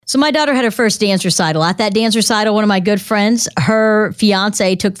So my daughter had her first dance recital. At that dance recital, one of my good friends, her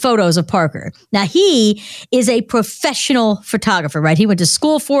fiance took photos of Parker. Now, he is a professional photographer, right? He went to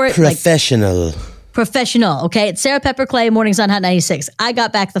school for it. Professional. Professional, okay? It's Sarah Pepper Clay, Mornings on Hot 96. I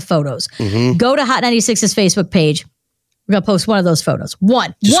got back the photos. Go to Hot 96's Facebook page. We're going to post one of those photos. One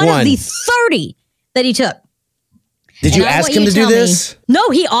of the 30 that he took. Did you ask him to do this?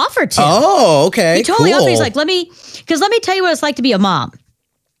 No, he offered to. Oh, okay. He totally cool. offered. He's like, let me tell you what it's like to be a mom.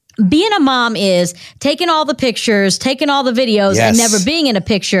 Being a mom is taking all the pictures, taking all the videos, and never being in a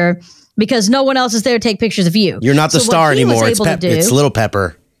picture because no one else is there to take pictures of you. You're not the star anymore. It's Little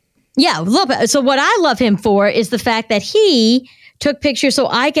Pepper. Yeah, Little Pepper. So what I love him for is the fact that he took pictures so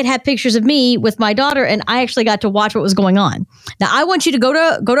I could have pictures of me with my daughter, and I actually got to watch what was going on. Now, I want you to go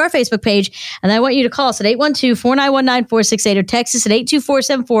to our Facebook page, and I want you to call us at 812-491-9468 or text us at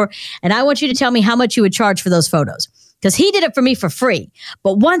 82474, and I want you to tell me how much you would charge for those photos. Because he did it for me for free.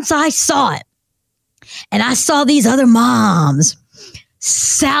 But once I saw it, and I saw these other moms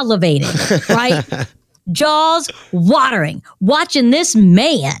salivating, right? Jaws watering, watching this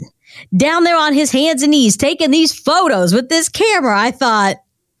man down there on his hands and knees, taking these photos with this camera, I thought,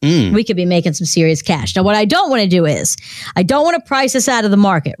 we could be making some serious cash. Now, what I don't want to do is, I don't want to price this out of the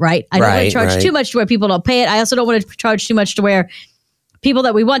market, right? I don't want to charge too much to where people don't pay it. I also don't want to charge too much to where people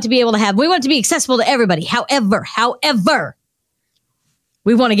that we want to be able to have, we want it to be accessible to everybody. However,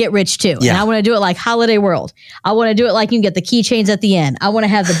 we want to get rich too. Yeah. And I want to do it like Holiday World. I want to do it like you can get the keychains at the end. I want to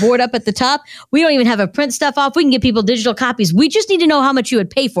have the board up at the top. We don't even have to print stuff off. We can get people digital copies. We just need to know how much you would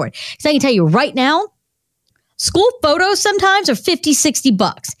pay for it. Because I can tell you right now, school photos sometimes are $50,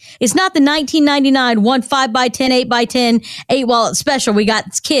 $60. It's not the $19.99 one 5x10, 8x10, 8 wallet special. We got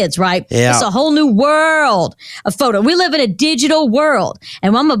kids, right? Yeah. It's a whole new world of photo. We live in a digital world,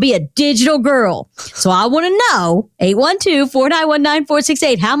 and I'm going to be a digital girl. So I want to know,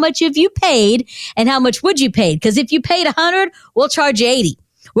 812-491-9468, how much have you paid and how much would you pay? Because if you paid $100, we'll charge you $80.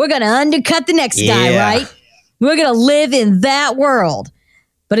 We're going to undercut the next guy, right? We're going to live in that world.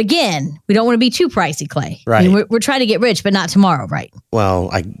 But again, we don't want to be too pricey, Clay. Right. I mean, we're trying to get rich, but not tomorrow, right? Well,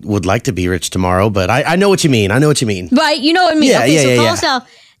 I would like to be rich tomorrow, but I know what you mean. Right. You know what I mean. Yeah, okay, yeah, so yeah, call us now.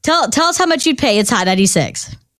 Tell us how much you'd pay. It's Hot 96.